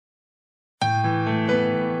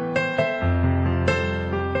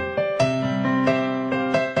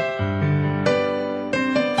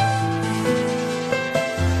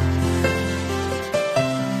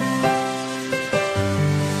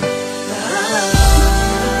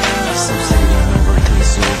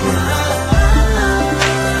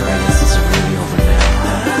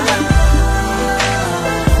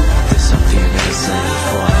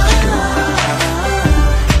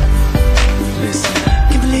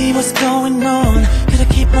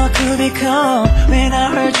to be calm when I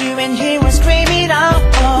heard you and he was screaming out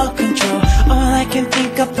of control. All I can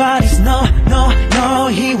think about is no, no, no,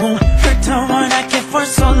 he won't hurt the one I kept for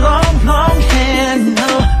so long, long. And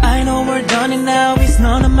no, I know we're done and now it's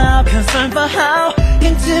none of my concern, but how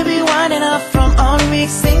can to be winding up from all the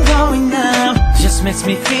weeks and going now just makes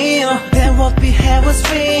me feel that what we had was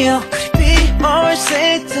real. Could it be more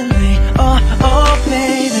safe to me? Oh, oh,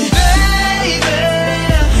 baby, baby,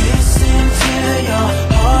 listen to your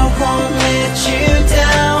heart, won't let you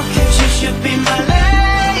down, 'cause you should be my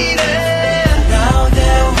lady. Now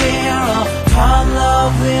that we're apart,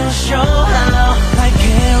 love will show how. Like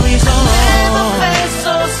carries on. Never felt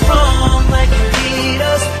so strong, like you lead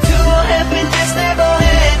us to a happiness never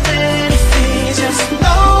ending. If we just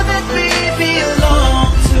know that we belong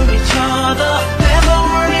to each other, never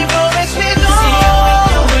worry what makes me go. See you in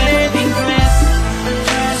your wedding dress,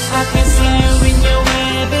 I can see you in your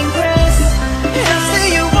wedding dress. I see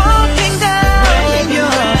you walking down in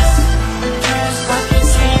your dress, I can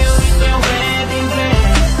see you in your wedding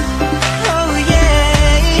dress. Oh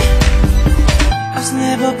yeah, I was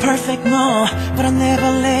never perfect, no, but I never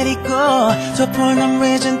let it go. To a point I'm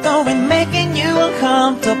reaching though and making you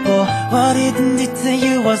uncomfortable. What it did to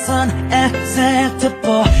you was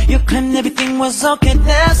unacceptable. You claimed everything was okay,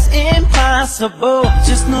 that's impossible.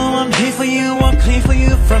 Just know I'm here for you, I'm clear for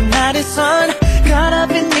you from night to sun. Caught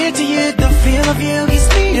up in near to you, the feel of you gives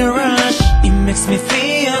me a rush. It makes me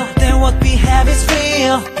feel that what we have is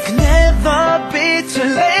real. It can never be too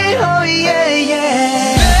late, oh yeah,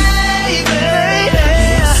 yeah. Baby,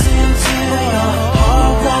 listen to your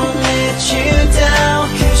heart, won't let you down,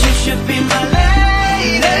 'cause you should be my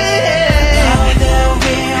lady. Now that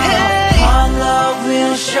we're apart, love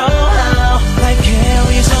will show how. Like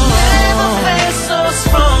carries on. Never felt so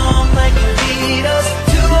strong, like you lead us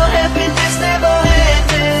to a happiness never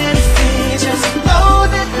ending. If we just know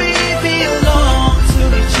that we belong to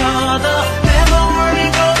each other, never worry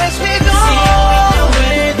what makes me go. See you in your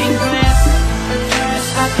wedding dress,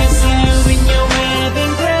 I can see you in your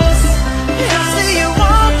wedding dress. I see you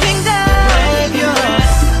walking down in your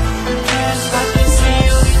dress, I can see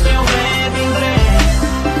you in your wedding dress.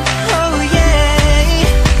 Oh yeah.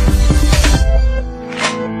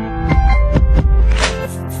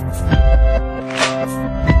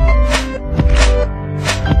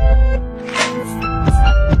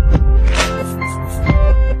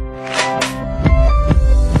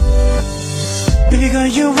 Baby girl,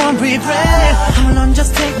 you won't regret. Come along,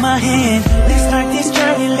 just take my hand. Let's start this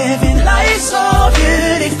journey, living life so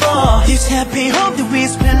beautiful. This happy hope that we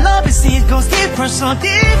spend love and see it goes deeper, so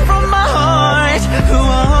deep from my heart. Oh,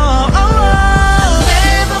 oh, oh, oh.